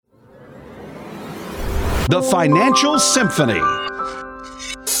The Financial Symphony.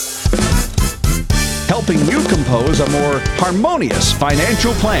 Helping you compose a more harmonious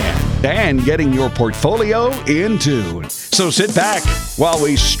financial plan and getting your portfolio in tune. So sit back while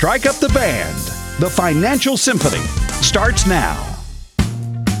we strike up the band. The Financial Symphony starts now.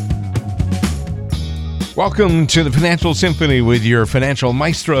 Welcome to the Financial Symphony with your financial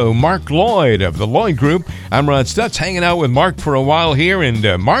maestro, Mark Lloyd of the Lloyd Group. I'm Rod Stutz, hanging out with Mark for a while here.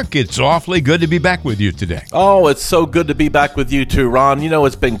 And Mark, it's awfully good to be back with you today. Oh, it's so good to be back with you too, Ron. You know,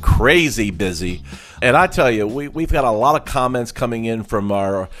 it's been crazy busy. And I tell you, we've got a lot of comments coming in from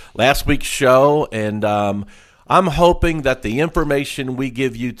our last week's show. And I'm hoping that the information we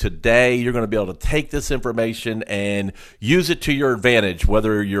give you today, you're going to be able to take this information and use it to your advantage,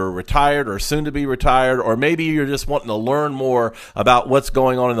 whether you're retired or soon to be retired, or maybe you're just wanting to learn more about what's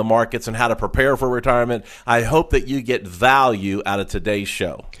going on in the markets and how to prepare for retirement. I hope that you get value out of today's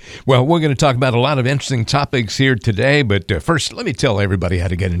show. Well, we're going to talk about a lot of interesting topics here today, but first, let me tell everybody how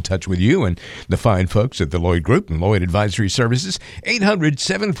to get in touch with you and the fine folks at the Lloyd Group and Lloyd Advisory Services.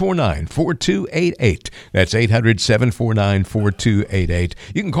 800-749-4288. That's 800-749-4288.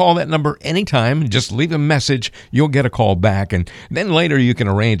 You can call that number anytime. Just leave a message. You'll get a call back. And then later you can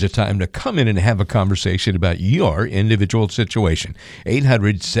arrange a time to come in and have a conversation about your individual situation.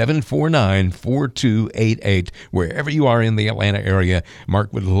 800-749-4288. Wherever you are in the Atlanta area,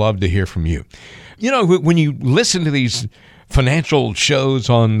 Mark would love to hear from you. You know, when you listen to these financial shows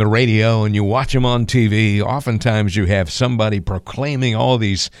on the radio and you watch them on TV, oftentimes you have somebody proclaiming all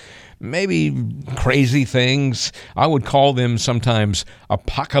these maybe crazy things. I would call them sometimes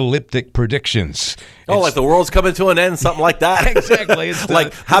apocalyptic predictions. Like the world's coming to an end, something like that. Exactly. It's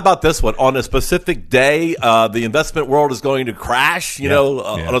like, how about this one? On a specific day, the investment world is going to crash,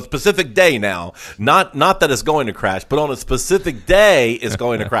 on a specific day now. Not that it's going to crash, but on a specific day, it's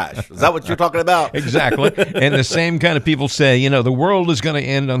going to crash. Is that what you're talking about? Exactly. And the same kind of people say, the world is going to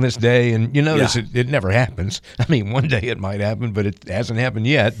end on this day. And you notice it never happens. I mean, one day it might happen, but it hasn't happened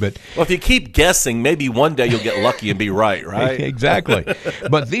yet. But well, if you keep guessing, maybe one day you'll get lucky and be right? Exactly.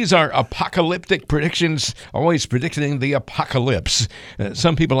 But these are apocalyptic predictions, always predicting the apocalypse.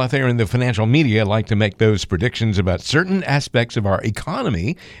 Some people out there in the financial media like to make those predictions about certain aspects of our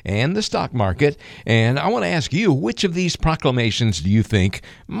economy and the stock market. And I want to ask you, which of these proclamations do you think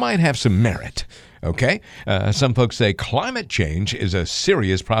might have some merit? Okay. Some folks say climate change is a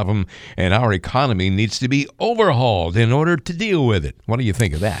serious problem and our economy needs to be overhauled in order to deal with it. What do you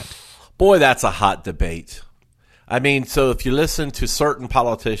think of that? Boy, that's a hot debate. I mean, so if you listen to certain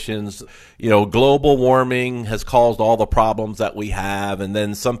politicians, global warming has caused all the problems that we have, and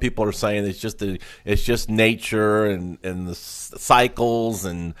then some people are saying it's just nature and the cycles,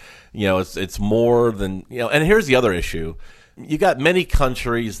 and it's more than And here's the other issue: you got many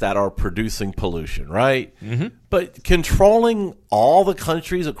countries that are producing pollution, right? Mm-hmm. But controlling all the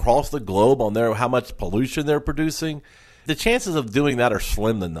countries across the globe on how much pollution they're producing, the chances of doing that are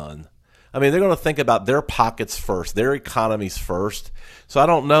slim to none. I mean, they're going to think about their pockets first, their economies first. So I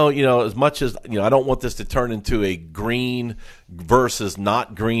don't know, as much as, I don't want this to turn into a green versus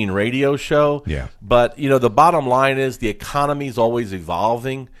not green radio show. Yeah. But, the bottom line is the economy is always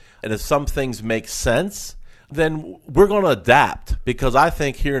evolving. And if some things make sense, then we're going to adapt, because I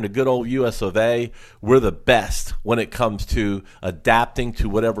think here in the good old US of A, we're the best when it comes to adapting to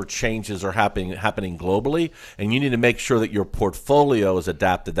whatever changes are happening globally, and you need to make sure that your portfolio is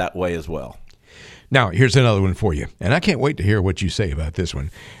adapted that way as well. Now, here's another one for you, and I can't wait to hear what you say about this one.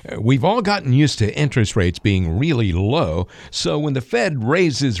 We've all gotten used to interest rates being really low, so when the Fed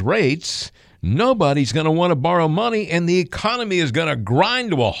raises rates, nobody's going to want to borrow money, and the economy is going to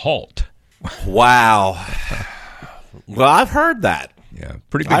grind to a halt. Wow. Well, I've heard that. Yeah,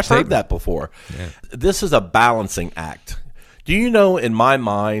 pretty big I've statement. heard that before. Yeah. This is a balancing act. Do you know, in my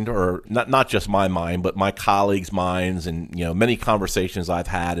mind, or not just my mind, but my colleagues' minds, and many conversations I've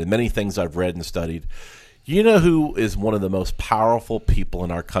had and many things I've read and studied, you know who is one of the most powerful people in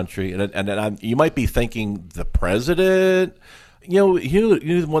our country? And you might be thinking the president. You know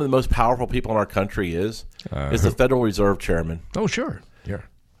who one of the most powerful people in our country is the Federal Reserve Chairman. Oh, sure. Yeah.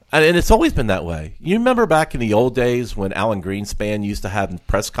 And it's always been that way. You remember back in the old days when Alan Greenspan used to have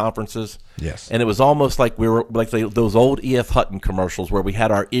press conferences? Yes. And it was almost like we were like those old E.F. Hutton commercials where we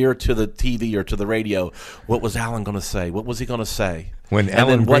had our ear to the TV or to the radio. What was Alan going to say? What was he going to say? When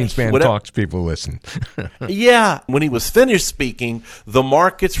Alan Greenspan talks, people listen. Yeah. When he was finished speaking, the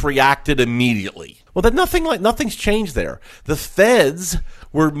markets reacted immediately. Well, then nothing's changed there. The Feds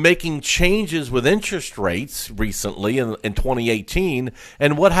were making changes with interest rates recently in 2018,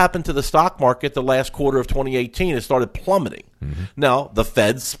 and what happened to the stock market the last quarter of 2018? It started plummeting. Mm-hmm. Now, the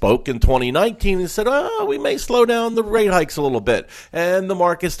Fed spoke in 2019 and said, we may slow down the rate hikes a little bit, and the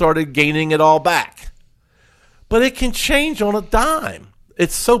market started gaining it all back. But it can change on a dime.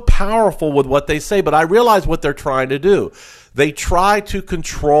 It's so powerful with what they say, but I realize what they're trying to do. They try to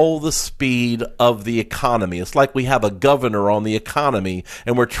control the speed of the economy. It's like we have a governor on the economy,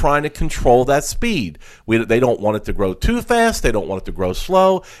 and we're trying to control that speed. They don't want it to grow too fast. They don't want it to grow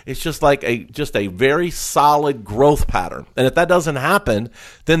slow. It's just like a very solid growth pattern. And if that doesn't happen,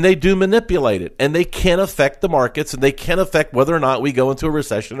 then they do manipulate it, and they can affect the markets, and they can affect whether or not we go into a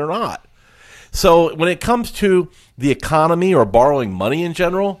recession or not. So when it comes to the economy or borrowing money in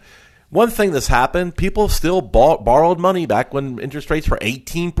general, one thing that's happened, people still borrowed money back when interest rates were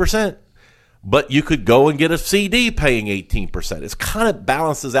 18%. But you could go and get a CD paying 18%. It's kind of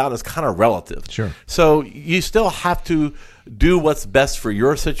balances out. It's kind of relative. Sure. So you still have to do what's best for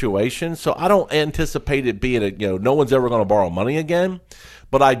your situation. So I don't anticipate it being no one's ever going to borrow money again.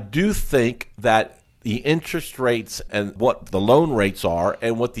 But I do think that the interest rates and what the loan rates are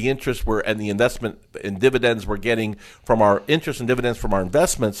and what the interest were and the investment and dividends we're getting from our interest and dividends from our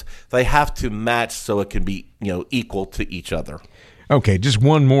investments, they have to match so it can be, equal to each other. Okay, just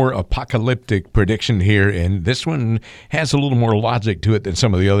one more apocalyptic prediction here, and this one has a little more logic to it than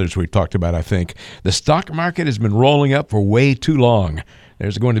some of the others we've talked about, I think. The stock market has been rolling up for way too long.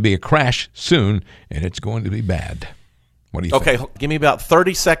 There's going to be a crash soon, and it's going to be bad. What do you think? Okay, give me about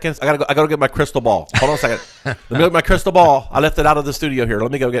 30 seconds. I gotta get my crystal ball. Hold on a second. Let me get my crystal ball. I left it out of the studio here.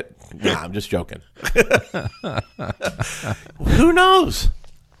 Let me go get. Nah, I'm just joking. Who knows?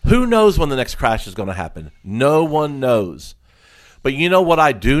 Who knows when the next crash is going to happen? No one knows. But you know what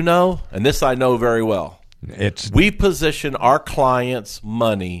I do know, and this I know very well. We position our clients'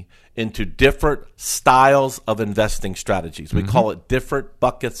 money into different styles of investing strategies. We call it different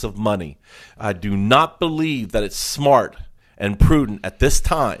buckets of money. I do not believe that it's smart and prudent at this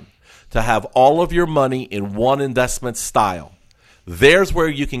time to have all of your money in one investment style. There's where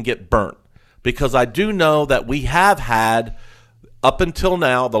you can get burnt, because I do know that we have had, up until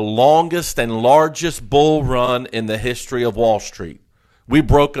now, the longest and largest bull run in the history of Wall Street. We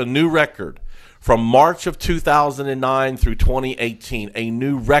broke a new record. From March of 2009 through 2018, a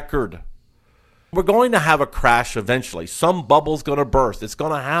new record. We're going to have a crash eventually. Some bubble's going to burst. It's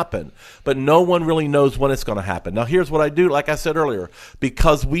going to happen. But no one really knows when it's going to happen. Now, here's what I do, like I said earlier.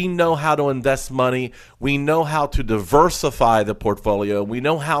 Because we know how to invest money, we know how to diversify the portfolio, we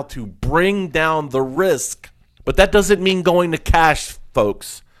know how to bring down the risk. But that doesn't mean going to cash,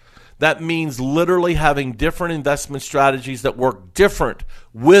 folks. That means literally having different investment strategies that work different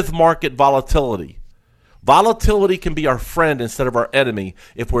with market volatility. Volatility can be our friend instead of our enemy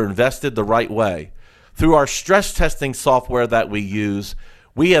if we're invested the right way. Through our stress testing software that we use,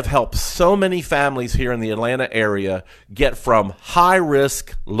 we have helped so many families here in the Atlanta area get from high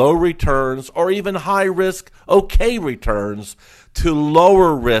risk, low returns, or even high risk, okay returns to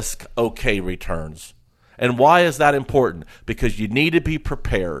lower risk, okay returns. And why is that important? Because you need to be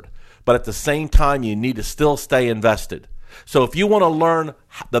prepared. But at the same time, you need to still stay invested. So if you want to learn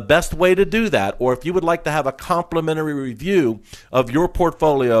the best way to do that, or if you would like to have a complimentary review of your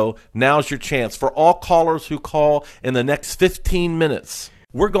portfolio, now's your chance. For all callers who call in the next 15 minutes,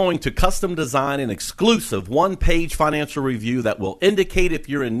 we're going to custom design an exclusive one-page financial review that will indicate if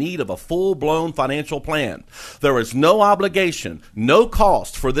you're in need of a full-blown financial plan. There is no obligation, no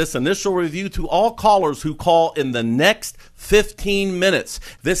cost for this initial review to all callers who call in the next 15 minutes.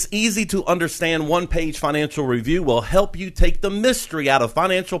 This easy-to-understand one-page financial review will help you take the mystery out of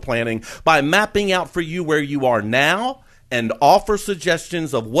financial planning by mapping out for you where you are now and offer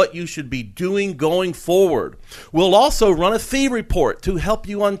suggestions of what you should be doing going forward. We'll also run a fee report to help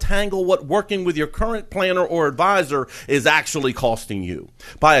you untangle what working with your current planner or advisor is actually costing you.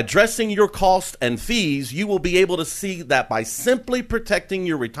 By addressing your costs and fees, you will be able to see that by simply protecting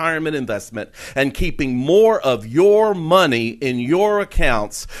your retirement investment and keeping more of your money in your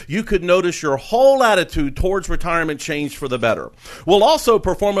accounts, you could notice your whole attitude towards retirement change for the better. We'll also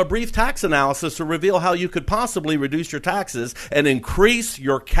perform a brief tax analysis to reveal how you could possibly reduce your taxes and increase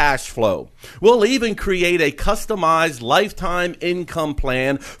your cash flow. We'll even create a customized lifetime income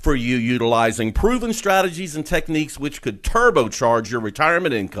plan for you, utilizing proven strategies and techniques which could turbocharge your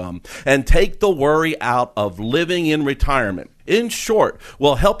retirement income and take the worry out of living in retirement. In short,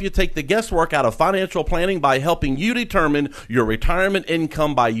 we'll help you take the guesswork out of financial planning by helping you determine your retirement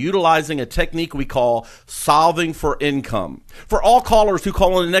income by utilizing a technique we call solving for income. For all callers who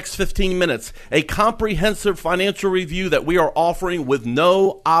call in the next 15 minutes, a comprehensive financial review that we are offering with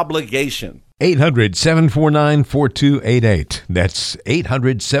no obligation. 800-749-4288. That's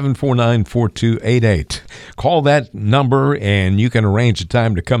 800-749-4288. Call that number and you can arrange a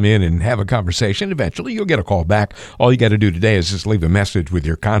time to come in and have a conversation. Eventually, you'll get a call back. All you got to do today is just leave a message with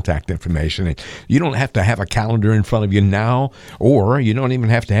your contact information. And you don't have to have a calendar in front of you now, or you don't even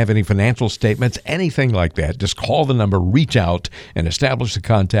have to have any financial statements, anything like that. Just call the number, reach out, and establish the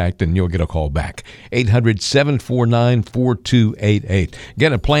contact, and you'll get a call back. 800-749-4288.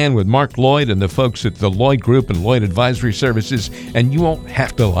 Get a plan with Mark Lloyd and the folks at the Lloyd Group and Lloyd Advisory Services, and you won't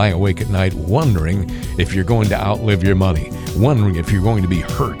have to lie awake at night wondering if you're going to outlive your money, wondering if you're going to be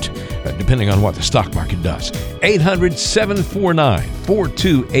hurt, depending on what the stock market does.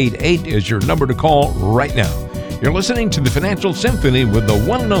 800-749-4288 is your number to call right now. You're listening to the Financial Symphony with the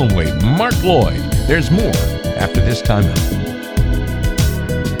one and only Mark Lloyd. There's more after this time out.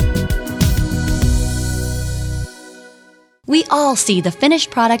 We all see the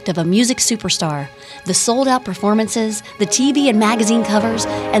finished product of a music superstar, the sold-out performances, the TV and magazine covers,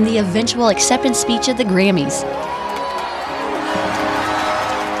 and the eventual acceptance speech at the Grammys.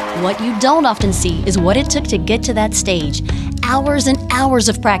 What you don't often see is what it took to get to that stage. Hours and hours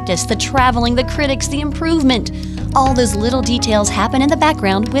of practice, the traveling, the critics, the improvement. All those little details happen in the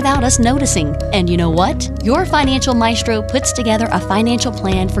background without us noticing. And you know what? Your financial maestro puts together a financial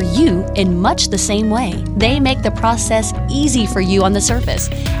plan for you in much the same way. They make the process easy for you on the surface,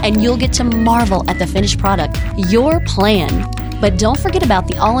 and you'll get to marvel at the finished product, your plan. But don't forget about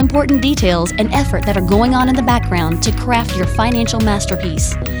the all-important details and effort that are going on in the background to craft your financial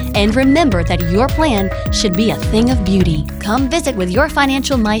masterpiece. And remember that your plan should be a thing of beauty. Come visit with your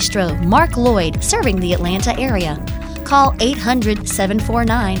financial maestro, Mark Lloyd, serving the Atlanta area. Call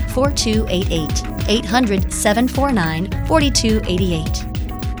 800-749-4288. 800-749-4288.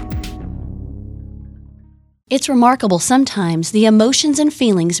 It's remarkable sometimes the emotions and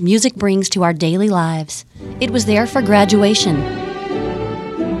feelings music brings to our daily lives. It was there for graduation,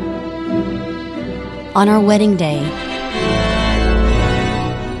 on our wedding day,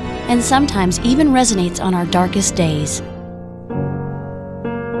 and sometimes even resonates on our darkest days.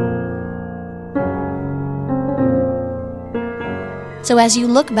 So as you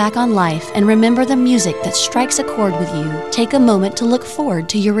look back on life and remember the music that strikes a chord with you, take a moment to look forward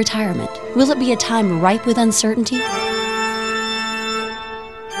to your retirement. Will it be a time ripe with uncertainty?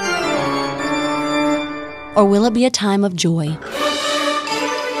 Or will it be a time of joy?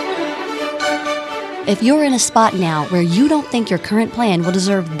 If you're in a spot now where you don't think your current plan will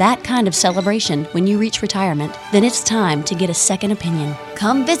deserve that kind of celebration when you reach retirement, then it's time to get a second opinion.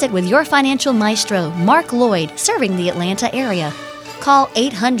 Come visit with your financial maestro, Mark Lloyd, serving the Atlanta area. Call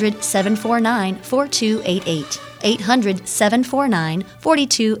 800-749-4288.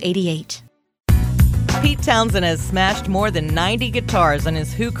 800-749-4288. Pete Townsend has smashed more than 90 guitars in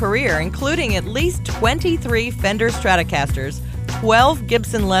his Who career, including at least 23 Fender Stratocasters, 12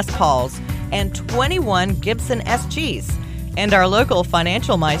 Gibson Les Pauls, and 21 Gibson SGs. And our local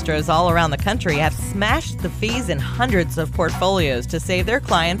financial maestros all around the country have smashed the fees in hundreds of portfolios to save their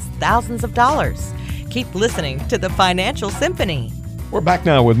clients thousands of dollars. Keep listening to the Financial Symphony. We're back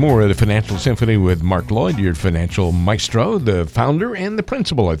now with more of the Financial Symphony with Mark Lloyd, your financial maestro, the founder and the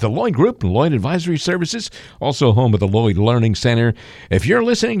principal at the Lloyd Group and Lloyd Advisory Services, also home of the Lloyd Learning Center. If you're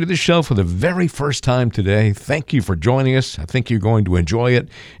listening to this show for the very first time today, thank you for joining us. I think you're going to enjoy it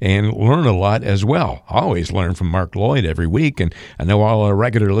and learn a lot as well. I always learn from Mark Lloyd every week, and I know all our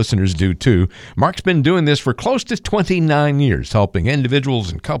regular listeners do too. Mark's been doing this for close to 29 years, helping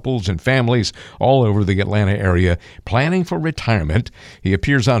individuals and couples and families all over the Atlanta area planning for retirement. He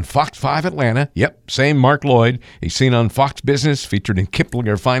appears on Fox 5 Atlanta. Yep, same Mark Lloyd. He's seen on Fox Business, featured in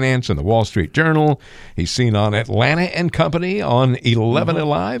Kiplinger Finance and the Wall Street Journal. He's seen on Atlanta and Company on 11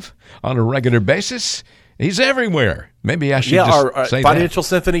 Alive on a regular basis. He's everywhere. Maybe I should our say Financial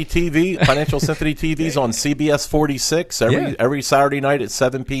Symphony TV. Financial Symphony TV's on CBS 46 every Saturday night at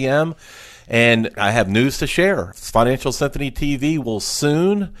 7 p.m. And I have news to share. Financial Symphony TV will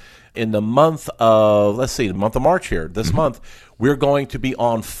soon, in the month of, the month of March here, this month, we're going to be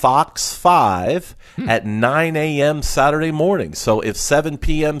on Fox 5 at 9 a.m. Saturday morning. So if 7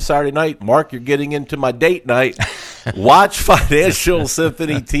 p.m. Saturday night, Mark, you're getting into my date night, Watch Financial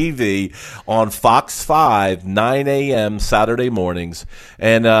Symphony TV on Fox 5, 9 a.m. Saturday mornings.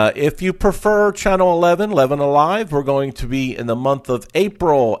 And if you prefer Channel 11 Alive, we're going to be in the month of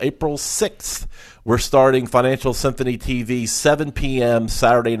April 6th. We're starting Financial Symphony TV 7 p.m.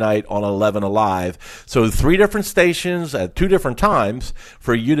 Saturday night on 11 Alive. So 3 different stations at 2 different times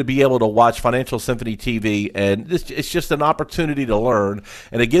for you to be able to watch Financial Symphony TV. And it's just an opportunity to learn.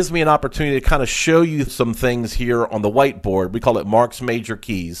 And it gives me an opportunity to kind of show you some things here on the whiteboard. We call it Mark's Major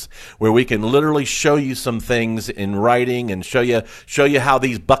Keys, where we can literally show you some things in writing and show you how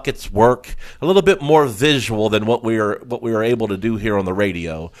these buckets work. A little bit more visual than what we are able to do here on the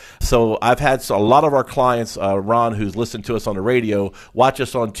radio. So I've had a lot of our clients, Ron, who's listened to us on the radio, watch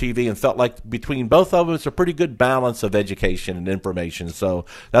us on TV and felt like between both of them, it's a pretty good balance of education and information. So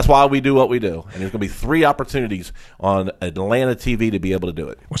that's why we do what we do. And there's going to be 3 opportunities on Atlanta TV to be able to do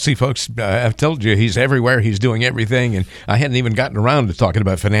it. Well, see, folks, I've told you he's everywhere. He's doing everything. And I hadn't even gotten around to talking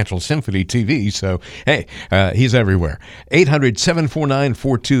about Financial Symphony TV. So, hey, he's everywhere.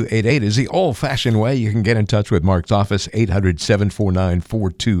 800-749-4288 is the old-fashioned way. You can get in touch with Mark's office,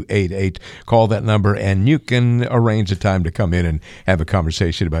 800-749-4288. Call that number, and you can arrange a time to come in and have a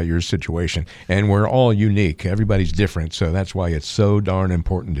conversation about your situation. And we're all unique. Everybody's different, so that's why it's so darn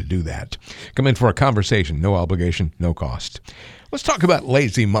important to do that. Come in for a conversation. No obligation, no cost. Let's talk about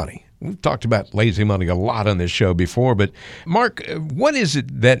lazy money. We've talked about lazy money a lot on this show before, but Mark, what is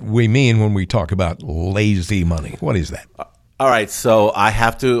it that we mean when we talk about lazy money? What is that? All right, so I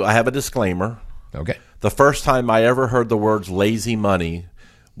have a disclaimer. Okay. The first time I ever heard the words lazy money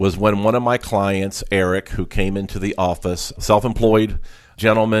was when one of my clients, Eric, who came into the office, self-employed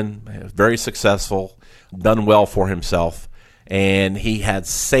gentleman, very successful, done well for himself, and he had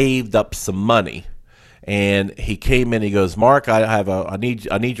saved up some money. And he came in, he goes, Mark, I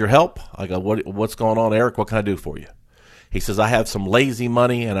need your help. I go, what's going on, Eric? What can I do for you? He says, I have some lazy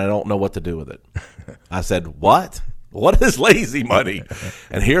money and I don't know what to do with it. I said, what? What is lazy money?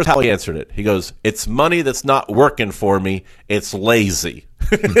 And here's how he answered it. He goes, it's money that's not working for me. It's lazy.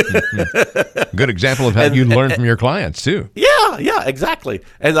 Good example of how you learn from your clients, too. Yeah, exactly.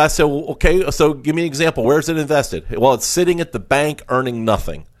 And I said, well, okay, so give me an example. Where's it invested? Well, it's sitting at the bank earning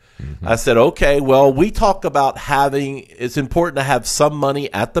nothing. Mm-hmm. I said, okay, well, we talk about it's important to have some money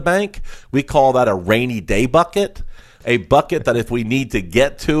at the bank. We call that a rainy day bucket. A bucket that if we need to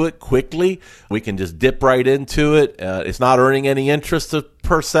get to it quickly, we can just dip right into it. It's not earning any interest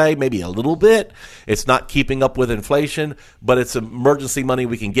per se, maybe a little bit. It's not keeping up with inflation, but it's emergency money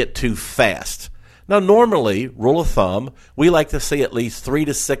we can get to fast. Now, normally, rule of thumb, we like to see at least 3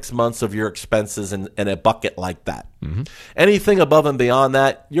 to 6 months of your expenses in a bucket like that. Mm-hmm. Anything above and beyond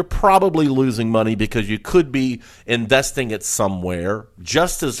that, you're probably losing money because you could be investing it somewhere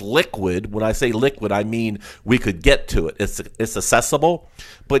just as liquid. When I say liquid, I mean we could get to it. It's accessible,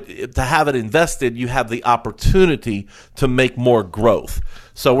 but to have it invested, you have the opportunity to make more growth.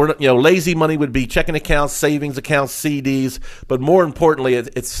 So lazy money would be checking accounts, savings accounts, CDs, but more importantly,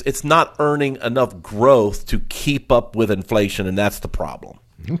 it's not earning enough growth to keep up with inflation, and that's the problem.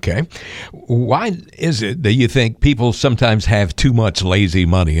 Okay. Why is it that you think people sometimes have too much lazy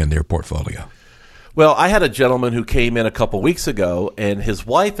money in their portfolio? Well, I had a gentleman who came in a couple weeks ago, and his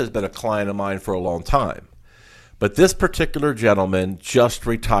wife has been a client of mine for a long time. But this particular gentleman just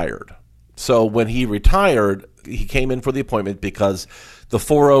retired. So when he retired, he came in for the appointment because the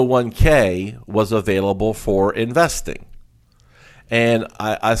 401k was available for investing. And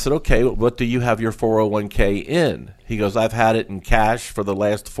I said, okay, what do you have your 401k in? He goes, I've had it in cash for the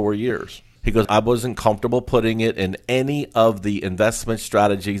last 4 years. He goes, I wasn't comfortable putting it in any of the investment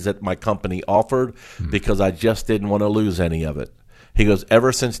strategies that my company offered because I just didn't want to lose any of it. He goes,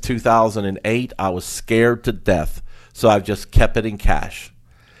 ever since 2008, I was scared to death, so I've just kept it in cash.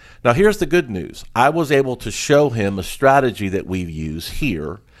 Now, here's the good news. I was able to show him a strategy that we use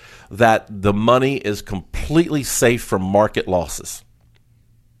here that the money is completely safe from market losses.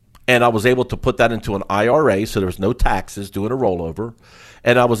 And I was able to put that into an IRA, so there was no taxes doing a rollover.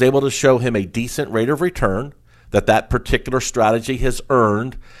 And I was able to show him a decent rate of return that particular strategy has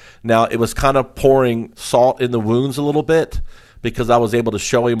earned. Now, it was kind of pouring salt in the wounds a little bit because I was able to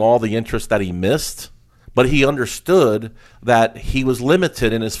show him all the interest that he missed. But he understood that he was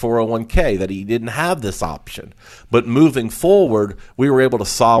limited in his 401k, that he didn't have this option. But moving forward, we were able to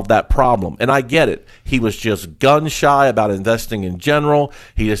solve that problem. And I get it. He was just gun shy about investing in general.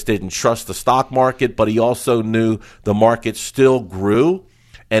 He just didn't trust the stock market, but he also knew the market still grew.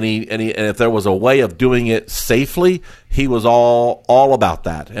 And if there was a way of doing it safely, he was all about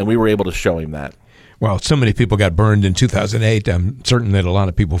that. And we were able to show him that. Well, so many people got burned in 2008. I'm certain that a lot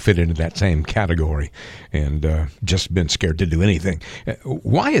of people fit into that same category and just been scared to do anything.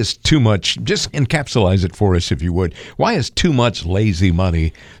 Why is too much, just encapsulate it for us if you would, why is too much lazy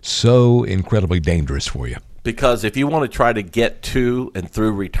money so incredibly dangerous for you? Because if you want to try to get to and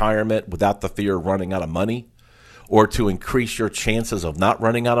through retirement without the fear of running out of money, or to increase your chances of not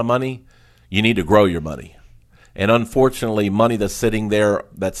running out of money, you need to grow your money. And unfortunately, money that's sitting there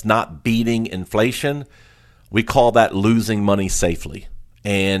that's not beating inflation, we call that losing money safely.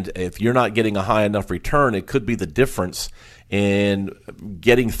 And if you're not getting a high enough return, it could be the difference in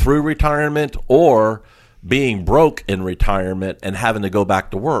getting through retirement or being broke in retirement and having to go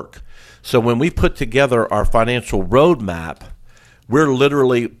back to work. So when we put together our financial roadmap, we're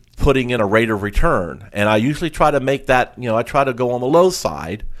literally putting in a rate of return. And I usually try to make that, I try to go on the low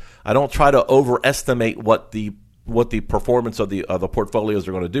side. I don't try to overestimate what the performance of the portfolios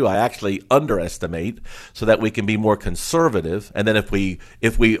are going to do. I actually underestimate so that we can be more conservative. And then if we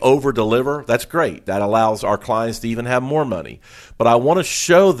over deliver, that's great. That allows our clients to even have more money. But I want to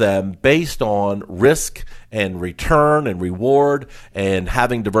show them based on risk and return and reward and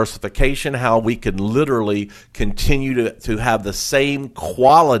having diversification, how we can literally continue to have the same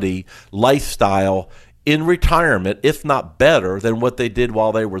quality lifestyle in retirement, if not better than what they did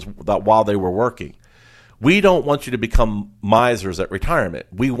while they were working. We don't want you to become misers at retirement.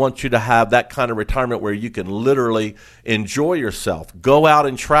 We want you to have that kind of retirement where you can literally enjoy yourself, go out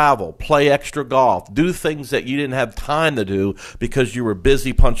and travel, play extra golf, do things that you didn't have time to do because you were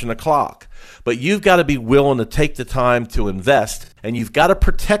busy punching a clock. But you've got to be willing to take the time to invest, and you've got to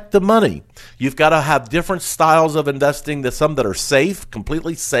protect the money. You've got to have different styles of investing, some that are safe,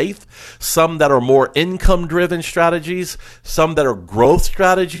 completely safe, some that are more income-driven strategies, some that are growth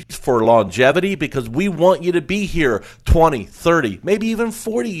strategies for longevity, because we want you to be here 20, 30, maybe even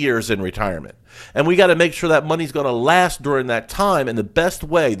 40 years in retirement. And we got to make sure that money's going to last during that time. And the best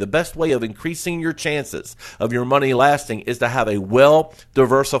way of increasing your chances of your money lasting is to have a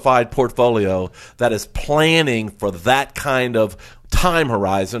well-diversified portfolio that is planning for that kind of time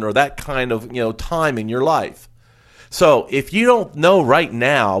horizon or that kind of, time in your life. So if you don't know right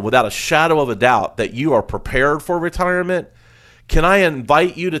now, without a shadow of a doubt, that you are prepared for retirement, can I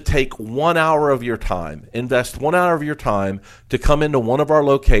invite you to take 1 hour of your time, invest 1 hour of your time to come into one of our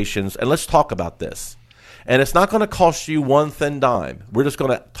locations, and let's talk about this. And it's not going to cost you one thin dime. We're just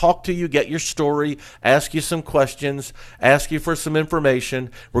going to talk to you, get your story, ask you some questions, ask you for some information.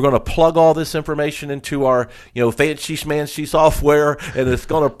 We're going to plug all this information into our, fancy schmancy software, and it's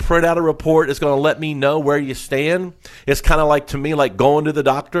going to print out a report. It's going to let me know where you stand. It's kind of like, to me, like going to the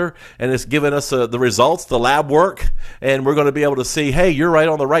doctor, and it's giving us the results, the lab work, and we're going to be able to see, hey, you're right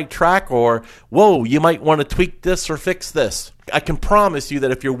on the right track, or, whoa, you might want to tweak this or fix this. I can promise you that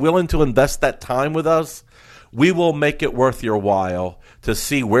if you're willing to invest that time with us, we will make it worth your while to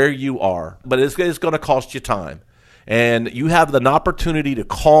see where you are. But it's going to cost you time. And you have an opportunity to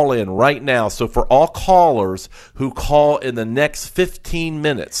call in right now. So for all callers who call in the next 15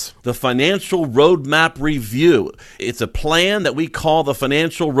 minutes, the Financial Roadmap Review. It's a plan that we call the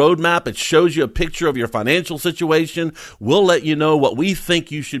Financial Roadmap. It shows you a picture of your financial situation. We'll let you know what we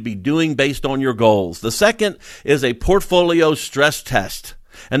think you should be doing based on your goals. The second is a portfolio stress test.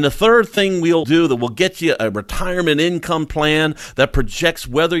 And the third thing we'll do that will get you a retirement income plan that projects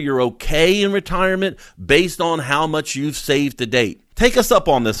whether you're okay in retirement based on how much you've saved to date. Take us up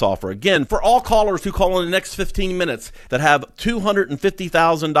on this offer. Again, for all callers who call in the next 15 minutes that have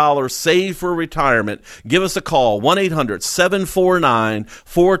 $250,000 saved for retirement, give us a call,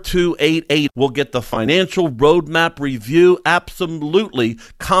 1-800-749-4288. We'll get the Financial Roadmap Review absolutely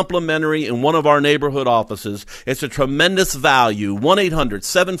complimentary in one of our neighborhood offices. It's a tremendous value.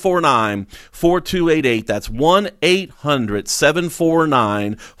 1-800-749-4288. That's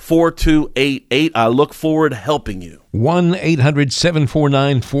 1-800-749-4288. I look forward to helping you.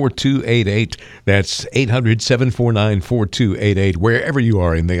 1-800-749-4288. That's 800-749-4288. Wherever you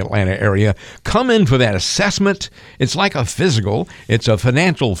are in the Atlanta area, come in for that assessment. It's like a physical. It's a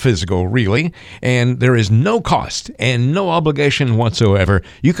financial physical, really. And there is no cost and no obligation whatsoever.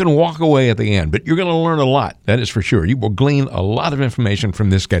 You can walk away at the end, but you're going to learn a lot. That is for sure. You will glean a lot of information from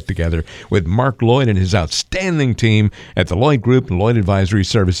this get-together with Mark Lloyd and his outstanding team at the Lloyd Group and Lloyd Advisory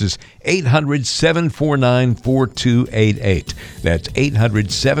Services. 800-749-4288. That's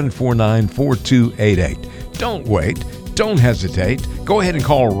 800-749-4288. Don't wait. Don't hesitate. Go ahead and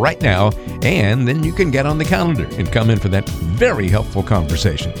call right now, and then you can get on the calendar and come in for that very helpful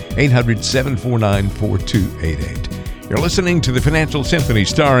conversation. 800-749-4288. You're listening to the Financial Symphony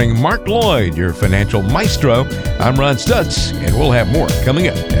starring Mark Lloyd, your financial maestro. I'm Ron Stutz, and we'll have more coming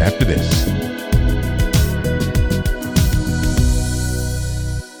up after this.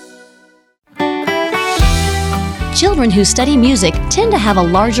 Children who study music tend to have a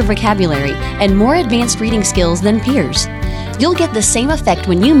larger vocabulary and more advanced reading skills than peers. You'll get the same effect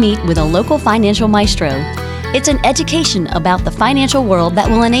when you meet with a local financial maestro. It's an education about the financial world that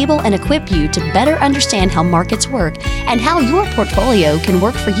will enable and equip you to better understand how markets work and how your portfolio can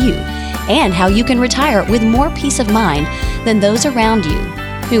work for you, and how you can retire with more peace of mind than those around you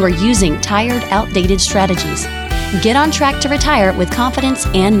who are using tired, outdated strategies. Get on track to retire with confidence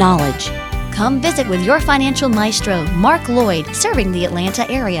and knowledge. Come visit with your financial maestro, Mark Lloyd, serving the Atlanta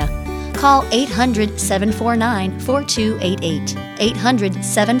area. Call 800-749-4288.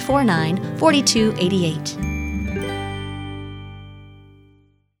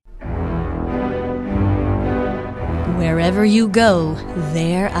 800-749-4288. Wherever you go,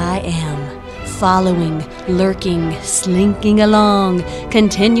 there I am, following, lurking, slinking along,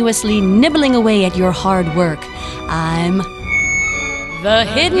 continuously nibbling away at your hard work. I'm the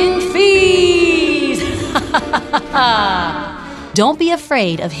Hidden Fees! Don't be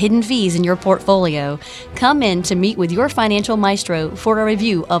afraid of hidden fees in your portfolio. Come in to meet with your financial maestro for a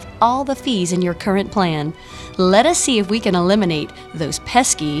review of all the fees in your current plan. Let us see if we can eliminate those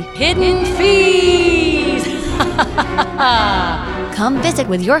pesky hidden fees! Come visit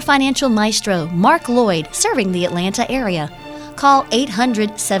with your financial maestro, Mark Lloyd, serving the Atlanta area. Call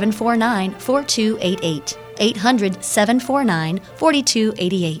 800-749-4288.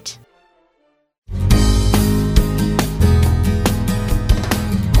 800-749-4288.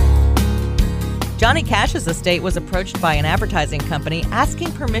 Johnny Cash's estate was approached by an advertising company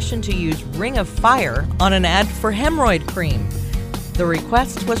asking permission to use Ring of Fire on an ad for hemorrhoid cream. The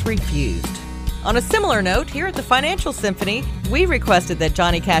request was refused. On a similar note, here at the Financial Symphony, we requested that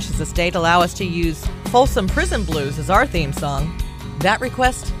Johnny Cash's estate allow us to use Folsom Prison Blues as our theme song. That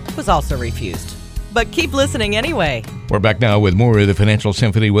request was also refused. But keep listening anyway. We're back now with more of the Financial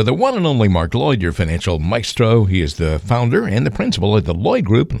Symphony with the one and only Mark Lloyd, your financial maestro. He is the founder and the principal at the Lloyd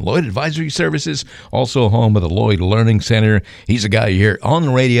Group and Lloyd Advisory Services, also home of the Lloyd Learning Center. He's a guy you hear on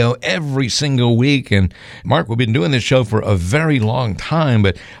the radio every single week. And Mark, we've been doing this show for a very long time,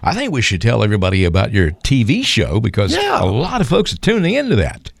 but I think we should tell everybody about your TV show because a lot of folks are tuning into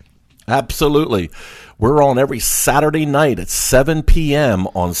that. Absolutely. We're on every Saturday night at 7 p.m.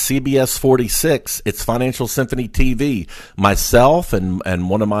 on CBS 46. It's Financial Symphony TV. Myself and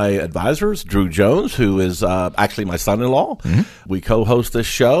one of my advisors, Drew Jones, who is actually my son-in-law, we co-host this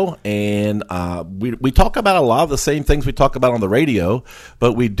show, and we talk about a lot of the same things we talk about on the radio,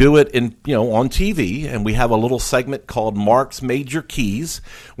 but we do it on TV, and we have a little segment called Mark's Major Keys,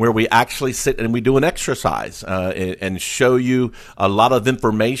 where we actually sit and we do an exercise and show you a lot of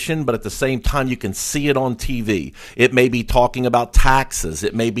information, but at the same time you can see it on TV. It may be talking about taxes.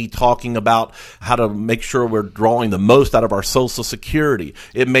 It may be talking about how to make sure we're drawing the most out of our Social Security.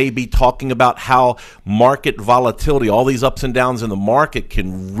 It may be talking about how market volatility, all these ups and downs in the market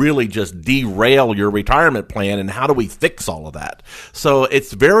can really just derail your retirement plan, and how do we fix all of that? So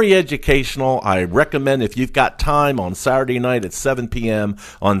it's very educational. I recommend, if you've got time on Saturday night at 7 p.m.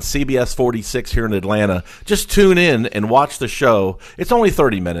 on CBS 46 here in Atlanta, just tune in and watch the show. It's only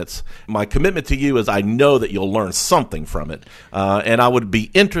 30 minutes. My commitment to you is I know that you'll learn something from it, and I would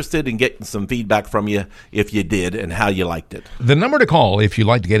be interested in getting some feedback from you if you did and how you liked it. The number to call if you'd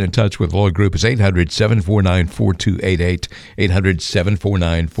like to get in touch with Lloyd Group is 800-749-4288,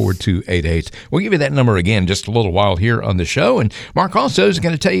 800-749-4288. We'll give you that number again just a little while here on the show, and Mark also is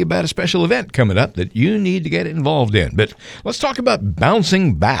going to tell you about a special event coming up that you need to get involved in. But let's talk about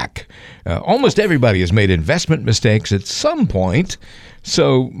bouncing back. Almost everybody has made investment mistakes at some point.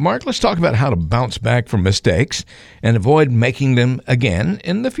 So, Mark, let's talk about how to bounce back from mistakes and avoid making them again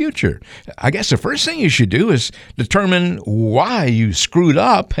in the future. I guess the first thing you should do is determine why you screwed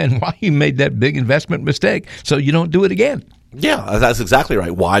up and why you made that big investment mistake so you don't do it again. Yeah, that's exactly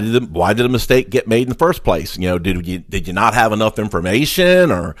right. Why did a mistake get made in the first place? Did you not have enough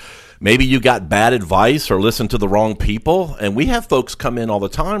information, or maybe you got bad advice or listened to the wrong people? And we have folks come in all the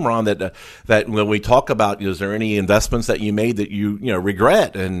time, Ron, that when we talk about, is there any investments that you made that you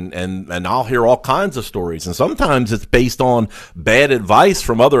regret? And I'll hear all kinds of stories. And sometimes it's based on bad advice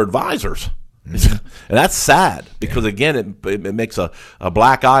from other advisors. And that's sad because, again, it makes a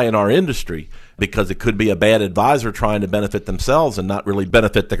black eye in our industry, because it could be a bad advisor trying to benefit themselves and not really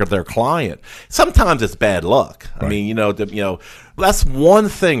benefit their client. Sometimes it's bad luck. Right. I mean, that's one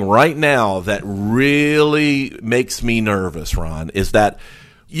thing right now that really makes me nervous, Ron, is that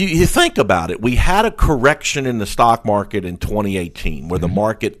you think about it. We had a correction in the stock market in 2018 where the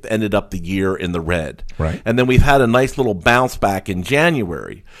market ended up the year in the red. Right. And then we've had a nice little bounce back in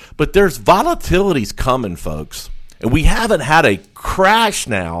January. But there's volatilities coming, folks. And we haven't had a crash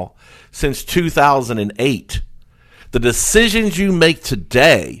now since 2008. The decisions you make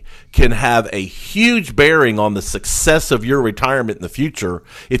today can have a huge bearing on the success of your retirement in the future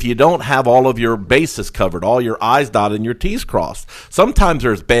if you don't have all of your bases covered, all your I's dotted and your T's crossed. Sometimes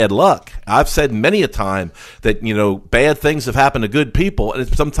there's bad luck. I've said many a time that, bad things have happened to good people,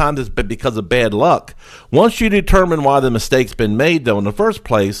 and sometimes it's been because of bad luck. Once you determine why the mistake's been made, though, in the first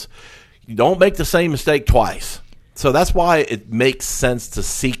place, you don't make the same mistake twice. So that's why it makes sense to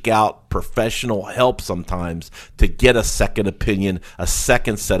seek out professional help sometimes to get a second opinion, a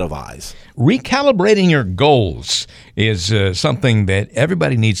second set of eyes. Recalibrating your goals is something that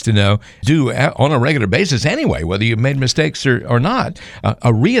everybody needs to know, do on a regular basis anyway, whether you've made mistakes or not.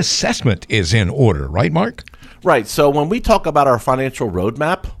 A reassessment is in order, right, Mark? Right. So when we talk about our financial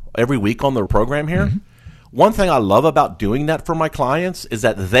roadmap every week on the program here, one thing I love about doing that for my clients is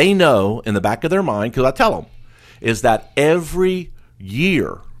that they know in the back of their mind, because I tell them, is that every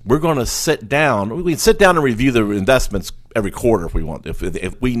year we're going to sit down. We can sit down and review the investments every quarter if we want.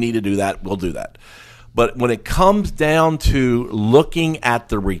 If we need to do that, we'll do that. But when it comes down to looking at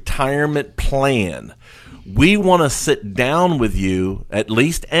the retirement plan, we want to sit down with you at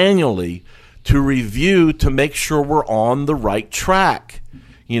least annually to review to make sure we're on the right track.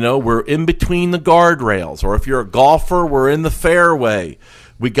 We're in between the guardrails, or if you're a golfer, we're in the fairway.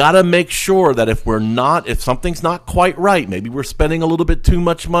 We got to make sure that if something's not quite right, maybe we're spending a little bit too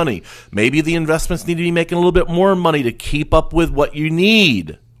much money, maybe the investments need to be making a little bit more money to keep up with what you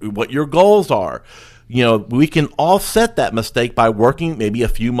need, what your goals are. We can offset that mistake by working maybe a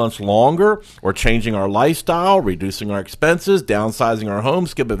few months longer, or changing our lifestyle, reducing our expenses, downsizing our home,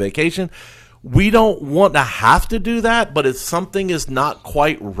 skip a vacation. We don't want to have to do that, but if something is not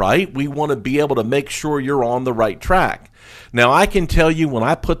quite right, we want to be able to make sure you're on the right track. Now, I can tell you when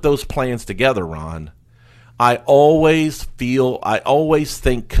I put those plans together, Ron, I always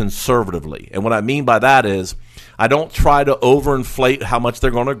think conservatively. And what I mean by that is I don't try to overinflate how much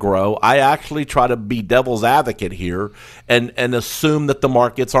they're going to grow. I actually try to be devil's advocate here and assume that the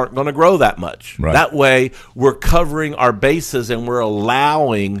markets aren't going to grow that much. Right. That way, we're covering our bases and we're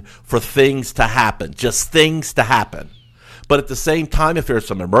allowing for things to happen, just things to happen. But at the same time, if there's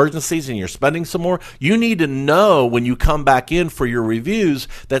some emergencies and you're spending some more, you need to know when you come back in for your reviews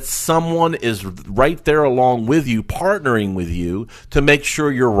that someone is right there along with you, partnering with you to make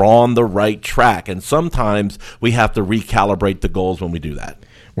sure you're on the right track. And sometimes we have to recalibrate the goals when we do that.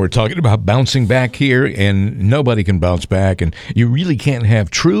 We're talking about bouncing back here, and nobody can bounce back, and you really can't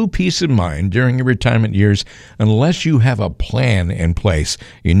have true peace of mind during your retirement years unless you have a plan in place.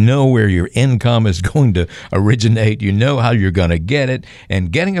 You know where your income is going to originate. You know how you're going to get it,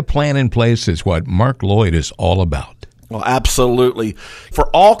 and getting a plan in place is what Mark Lloyd is all about. Well, absolutely. For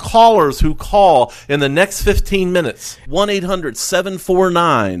all callers who call in the next 15 minutes,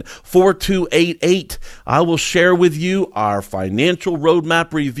 1-800-749-4288, I will share with you our financial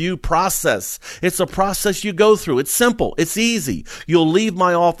roadmap review process. It's a process you go through. It's simple. It's easy. You'll leave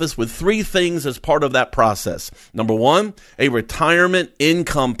my office with 3 things as part of that process. Number 1, a retirement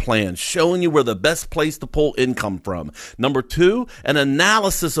income plan showing you where the best place to pull income from. Number 2, an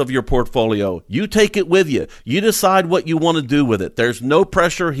analysis of your portfolio. You take it with you. You decide what you want to do with it. There's no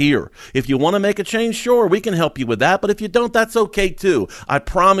pressure here. If you want to make a change, sure, we can help you with that. But if you don't, that's okay too. I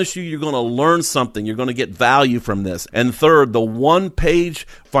promise you're going to learn something. You're going to get value from this. And third, the 1-page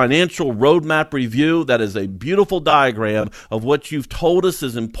financial roadmap review that is a beautiful diagram of what you've told us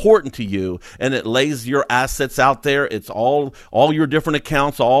is important to you, and it lays your assets out there. It's all your different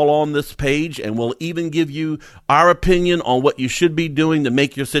accounts all on this page, and we'll even give you our opinion on what you should be doing to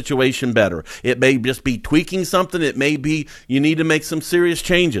make your situation better. It may just be tweaking something. It may be you need to make some serious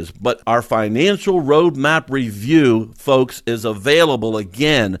changes. But our financial roadmap review, folks, is available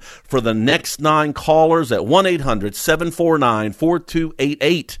again for the next 9 callers at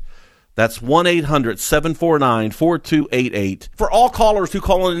 1-800-749-4288. That's 1-800-749-4288. For all callers who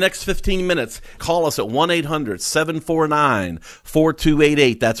call in the next 15 minutes, call us at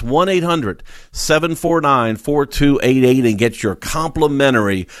 1-800-749-4288. That's 1-800-749-4288 and get your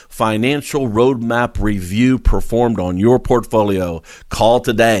complimentary financial roadmap review performed on your portfolio. Call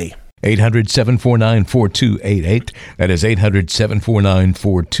today. 800-749-4288. That is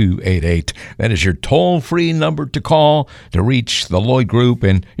 800-749-4288. That is your toll-free number to call to reach the Lloyd Group,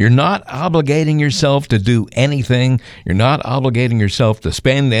 and you're not obligating yourself to do anything. You're not obligating yourself to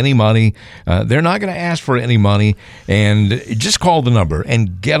spend any money. They're not going to ask for any money, and just call the number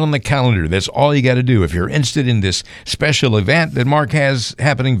and get on the calendar. That's all you got to do. If you're interested in this special event that Mark has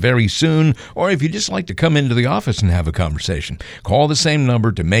happening very soon, or if you just like to come into the office and have a conversation, call the same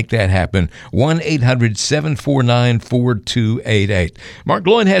number to make that happen. 1-800-749-4288. Mark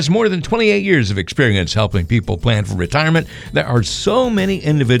Lloyd has more than 28 years of experience helping people plan for retirement. There are so many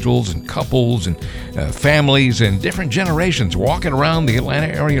individuals and couples and families and different generations walking around the Atlanta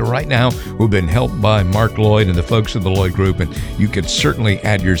area right now who've been helped by Mark Lloyd and the folks of the Lloyd Group, and you could certainly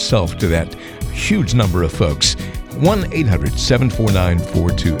add yourself to that huge number of folks.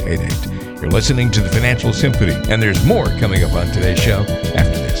 1-800-749-4288. You're listening to the Financial Symphony, and there's more coming up on today's show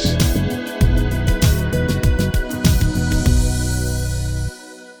after this.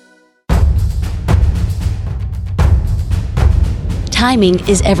 Timing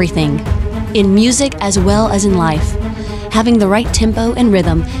is everything, in music as well as in life. Having the right tempo and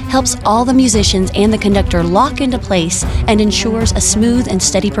rhythm helps all the musicians and the conductor lock into place and ensures a smooth and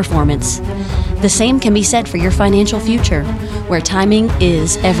steady performance. The same can be said for your financial future, where timing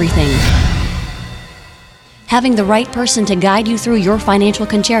is everything. Having the right person to guide you through your financial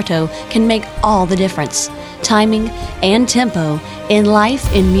concerto can make all the difference. Timing and tempo in life,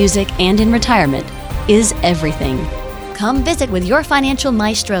 in music, and in retirement is everything. Come visit with your financial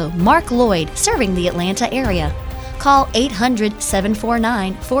maestro, Mark Lloyd, serving the Atlanta area. Call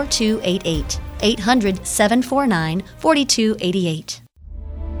 800-749-4288. 800-749-4288.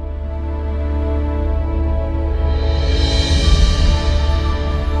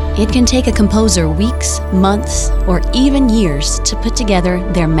 It can take a composer weeks, months, or even years to put together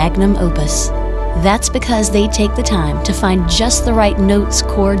their magnum opus. That's because they take the time to find just the right notes,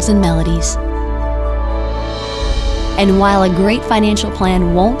 chords, and melodies. And while a great financial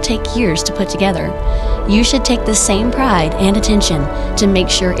plan won't take years to put together, you should take the same pride and attention to make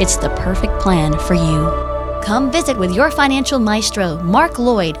sure it's the perfect plan for you. Come visit with your financial maestro, Mark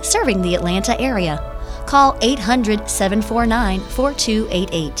Lloyd, serving the Atlanta area. Call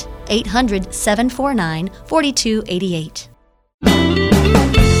 800-749-4288. 800-749-4288.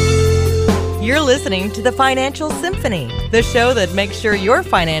 You're listening to the Financial Symphony, the show that makes sure your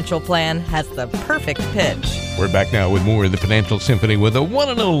financial plan has the perfect pitch. We're back now with more of the Financial Symphony with the one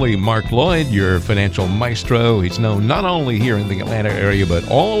and only Mark Lloyd, your financial maestro. He's known not only here in the Atlanta area, but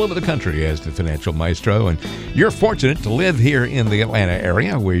all over the country as the financial maestro. And you're fortunate to live here in the Atlanta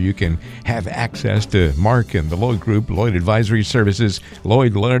area where you can have access to Mark and the Lloyd Group, Lloyd Advisory Services,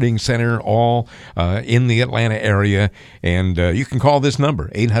 Lloyd Learning Center, all in the Atlanta area. And you can call this number,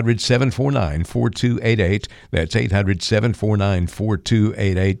 800-749-4288. That's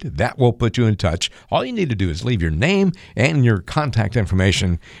 800-749-4288. That will put you in touch. All you need to do is leave your name and your contact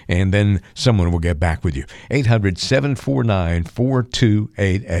information, and then someone will get back with you.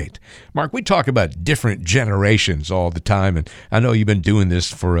 800-749-4288. Mark, we talk about different generations all the time, and I know you've been doing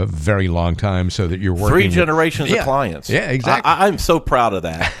this for a very long time so that you're working 3 generations of clients. Yeah, exactly. I'm so proud of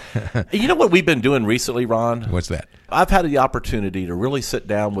that. You know what we've been doing recently, Ron? What's that? I've had the opportunity to really sit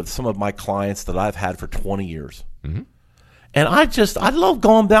down with some of my clients that I've had for 20 years. Mm-hmm. And I love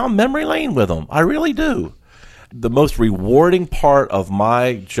going down memory lane with them. I really do. The most rewarding part of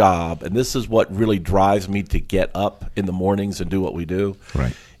my job, and this is what really drives me to get up in the mornings and do what we do,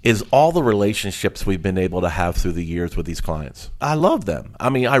 right, is all the relationships we've been able to have through the years with these clients. I love them. I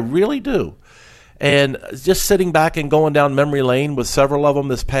mean, I really do. And just sitting back and going down memory lane with several of them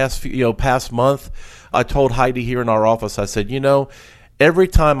this past month, I told Heidi here in our office, I said, every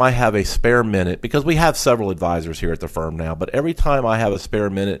time I have a spare minute, because we have several advisors here at the firm now, but every time I have a spare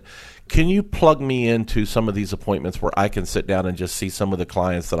minute, can you plug me into some of these appointments where I can sit down and just see some of the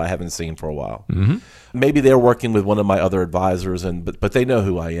clients that I haven't seen for a while? Mm-hmm. Maybe they're working with one of my other advisors, but they know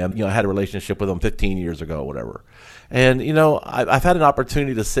who I am. I had a relationship with them 15 years ago or whatever. And, I've had an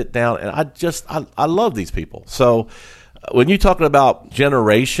opportunity to sit down, and I love these people. So when you're talking about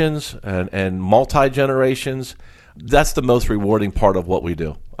generations and multi-generations, that's the most rewarding part of what we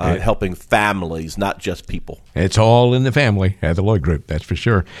do, helping families, not just people. It's all in the family at the Lloyd Group, that's for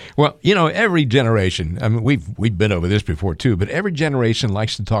sure. Well, every generation, I mean, we've been over this before too, but every generation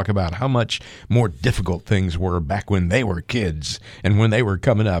likes to talk about how much more difficult things were back when they were kids and when they were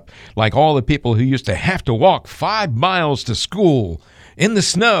coming up. Like all the people who used to have to walk 5 miles to school in the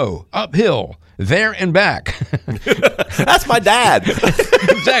snow, uphill, there and back. That's my dad.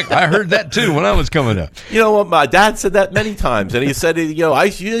 Exactly. I heard that too when I was coming up. You know what? My dad said that many times, and he said, I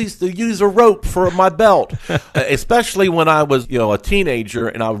used to use a rope for my belt, especially when I was, a teenager,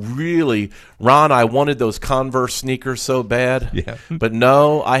 and I wanted those Converse sneakers so bad. Yeah. But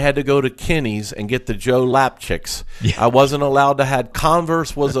no, I had to go to Kinney's and get the Joe Lapchicks. Yeah. I wasn't allowed to have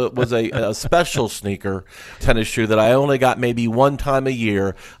Converse. Was a special sneaker tennis shoe that I only got maybe one time a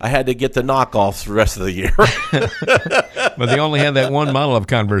year. I had to get the knockoff house the rest of the year. But they only had that one model of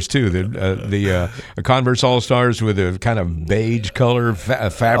Converse too, the Converse All Stars with a kind of beige color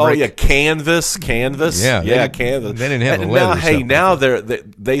fabric. Oh yeah, canvas. Yeah, canvas. They didn't have the and leather. Now, stuff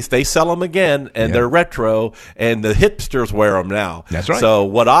they sell them again, and they're retro, and the hipsters wear them now. That's right. So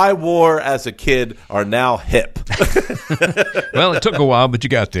what I wore as a kid are now hip. Well, it took a while, but you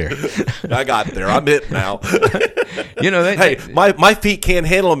got there. I got there. I'm hip now. My feet can't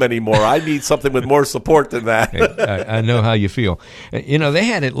handle them anymore. I need something with more support than that. I know how you feel. They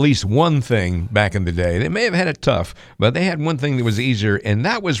had at least one thing back in the day. They may have had it tough, but they had one thing that was easier, and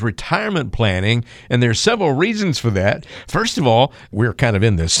that was retirement planning. And there's several reasons for that. First of all, we're kind of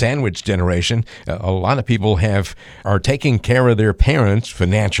in the sandwich generation. A lot of people are taking care of their parents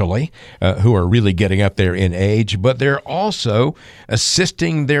financially, who are really getting up there in age, but they're also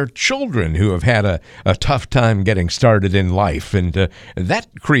assisting their children who have had a tough time getting started in life, and that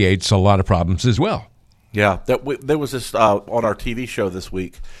creates a lot of problems as well. Yeah, there was this on our TV show this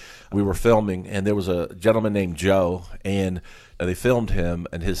week. We were filming, and there was a gentleman named Joe, and they filmed him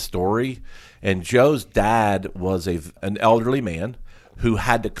and his story. And Joe's dad was an elderly man who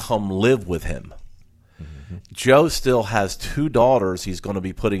had to come live with him. Mm-hmm. Joe still has 2 daughters he's going to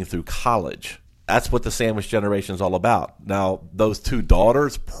be putting through college. That's what the sandwich generation is all about. Now, those 2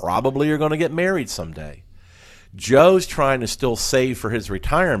 daughters probably are going to get married someday. Joe's trying to still save for his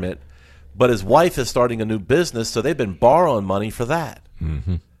retirement, but his wife is starting a new business, so they've been borrowing money for that.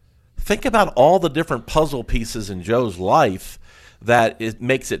 Mm-hmm. Think about all the different puzzle pieces in Joe's life that it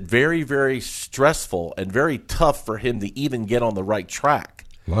makes it very, very stressful and very tough for him to even get on the right track.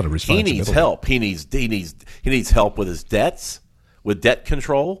 A lot of responsibility. He needs help. He needs help with his debts, with debt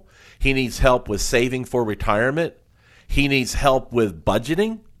control. He needs help with saving for retirement. He needs help with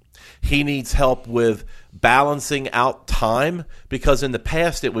budgeting. He needs help with balancing out time, because in the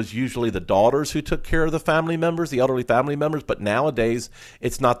past it was usually the daughters who took care of the family members, the elderly family members, but nowadays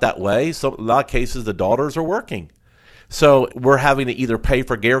it's not that way. So in a lot of cases the daughters are working. So we're having to either pay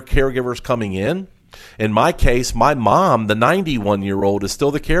for caregivers coming in. In my case, my mom, the 91-year-old, is still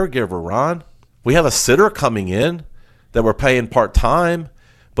the caregiver, Ron. We have a sitter coming in that we're paying part-time.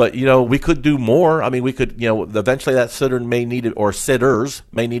 But, we could do more. I mean, we could, eventually that sitter may need it, or sitters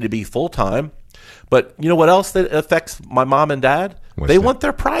may need to be full-time. But you know what else that affects my mom and dad? They want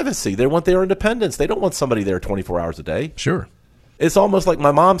their privacy. They want their independence. They don't want somebody there 24 hours a day. Sure. It's almost like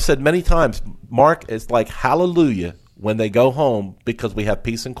my mom said many times, Mark, it's like hallelujah when they go home because we have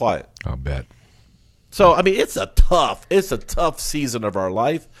peace and quiet. I'll bet. So, I mean, it's a tough season of our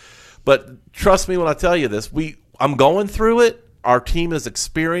life. But trust me when I tell you this, I'm going through it. Our team is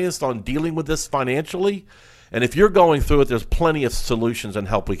experienced on dealing with this financially. And if you're going through it, there's plenty of solutions and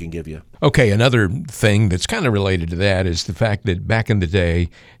help we can give you. Okay, another thing that's kind of related to that is the fact that back in the day,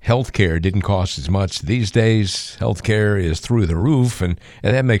 healthcare didn't cost as much. These days, healthcare is through the roof, and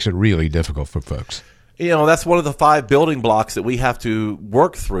that makes it really difficult for folks. That's one of the 5 building blocks that we have to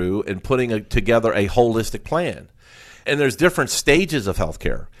work through in putting together a holistic plan. And there's different stages of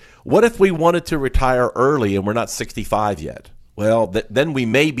healthcare. What if we wanted to retire early and we're not 65 yet? Well, then we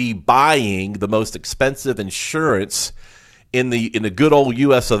may be buying the most expensive insurance in the good old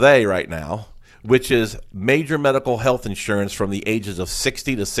US of A right now, which is major medical health insurance from the ages of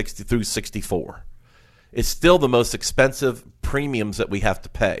 60 to 60 through 64. It's still the most expensive premiums that we have to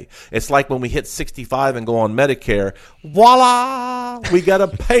pay. It's like when we hit 65 and go on Medicare, voila, we got a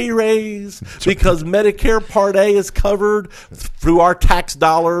pay raise because Medicare Part A is covered through our tax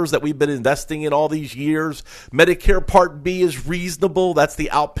dollars that we've been investing in all these years. Medicare Part B is reasonable. That's the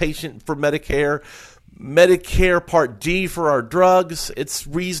outpatient for Medicare. Medicare Part D for our drugs, it's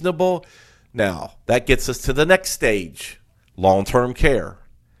reasonable. Now, that gets us to the next stage, long-term care.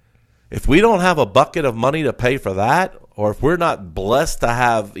 If we don't have a bucket of money to pay for that, or if we're not blessed to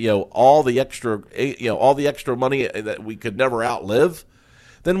have, all the extra money that we could never outlive,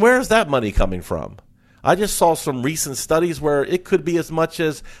 then where's that money coming from? I just saw some recent studies where it could be as much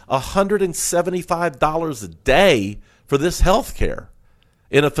as $175 a day for this health care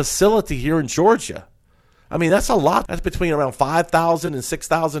in a facility here in Georgia. I mean, that's a lot. That's between around $5,000 and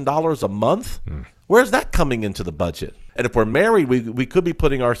 $6,000 a month. Where's that coming into the budget? And if we're married, we could be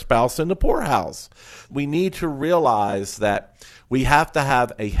putting our spouse in the poorhouse. We need to realize that we have to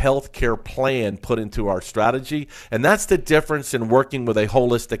have a health care plan put into our strategy. And that's the difference in working with a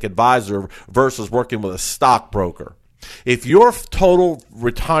holistic advisor versus working with a stockbroker. If your total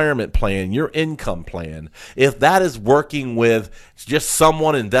retirement plan, your income plan, if that is working with just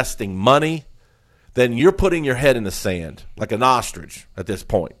someone investing money, then you're putting your head in the sand like an ostrich at this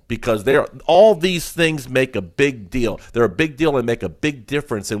point, because all these things make a big deal. They're a big deal and make a big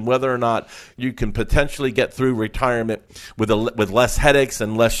difference in whether or not you can potentially get through retirement with less headaches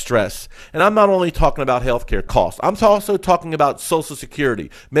and less stress. And I'm not only talking about healthcare costs. I'm also talking about Social Security,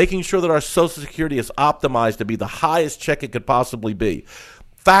 making sure that our Social Security is optimized to be the highest check it could possibly be.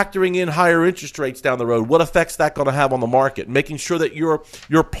 Factoring in higher interest rates down the road, what effect's that going to have on the market? Making sure that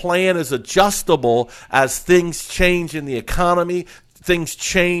your plan is adjustable as things change in the economy, things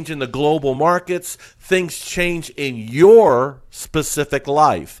change in the global markets, things change in your specific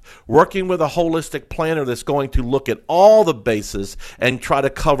life. Working with a holistic planner that's going to look at all the bases and try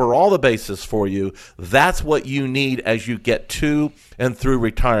to cover all the bases for you, that's what you need as you get to and through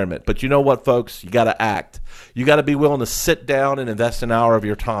retirement. But you know what, folks? You got to act. You got to be willing to sit down and invest an hour of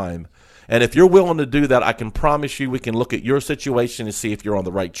your time. And if you're willing to do that, I can promise you we can look at your situation and see if you're on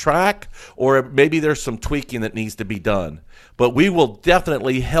the right track, or maybe there's some tweaking that needs to be done. But we will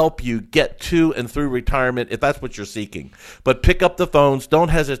definitely help you get to and through retirement if that's what you're seeking. But pick up the phones. Don't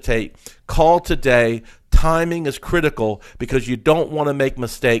hesitate. Call today. Timing is critical because you don't want to make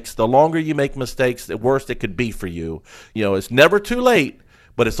mistakes. The longer you make mistakes, the worse it could be for you. You know, it's never too late,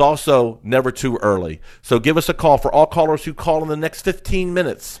 but it's also never too early. So give us a call. For all callers who call in the next 15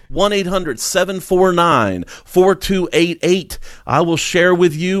 minutes, 1-800-749-4288. I will share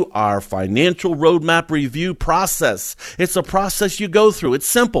with you our financial roadmap review process. It's a process you go through. It's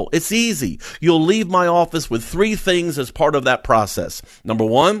simple. It's easy. You'll leave my office with 3 things as part of that process. Number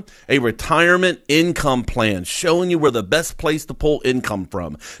 1, a retirement income plan showing you where the best place to pull income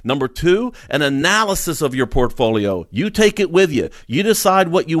from. Number 2, an analysis of your portfolio. You take it with you. You decide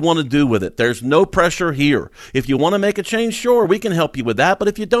what you want to do with it. There's no pressure here. If you want to make a change, sure, we can help you with that. But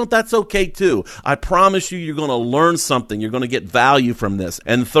if you don't, that's okay too. I promise you're going to learn something. You're going to get value from this.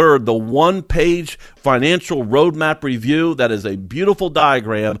 And third, the 1-page financial roadmap review that is a beautiful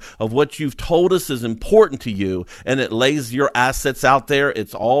diagram of what you've told us is important to you, and it lays your assets out there.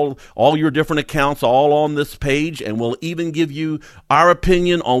 It's all your different accounts all on this page, and we'll even give you our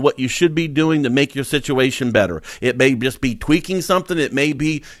opinion on what you should be doing to make your situation better. It may just be tweaking something. It may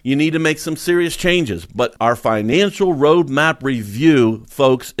be you need to make some serious changes. But our financial roadmap review,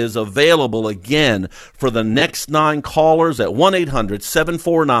 folks, is available again for the next 9 callers at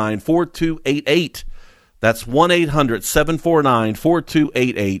 1-800-749-4288. That's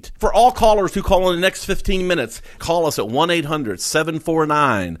 1-800-749-4288. For all callers who call in the next 15 minutes, call us at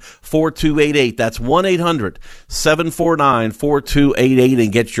 1-800-749-4288. That's 1-800-749-4288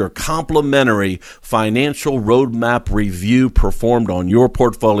 and get your complimentary financial roadmap review performed on your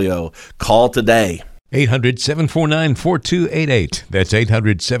portfolio. Call today. 800-749-4288. That's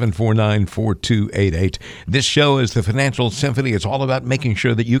 800-749-4288. This show is the Financial Symphony. It's all about making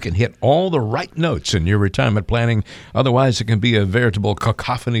sure that you can hit all the right notes in your retirement planning. Otherwise, it can be a veritable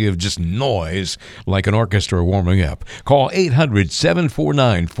cacophony of just noise like an orchestra warming up. Call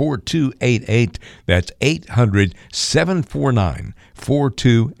 800-749-4288. That's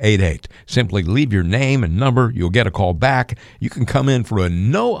 800-749-4288. Simply leave your name and number. You'll get a call back. You can come in for a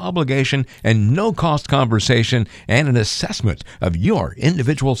no obligation and no cost conversation and an assessment of your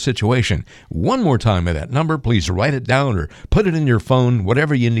individual situation. One more time at that number, please write it down or put it in your phone,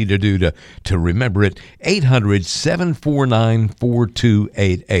 whatever you need to do to remember it.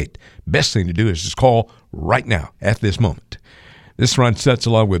 800-749-4288. Best thing to do is just call right now at this moment. This run sets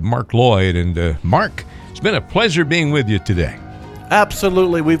along with Mark Lloyd. And Mark, it's been a pleasure being with you today.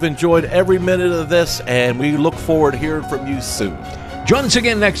 Absolutely. We've enjoyed every minute of this, and we look forward to hearing from you soon. Join us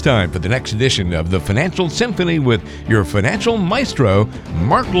again next time for the next edition of the Financial Symphony with your financial maestro,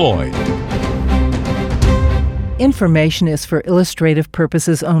 Mark Lloyd. Information is for illustrative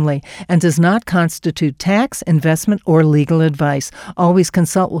purposes only and does not constitute tax, investment, or legal advice. Always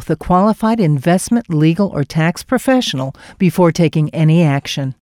consult with a qualified investment, legal, or tax professional before taking any action.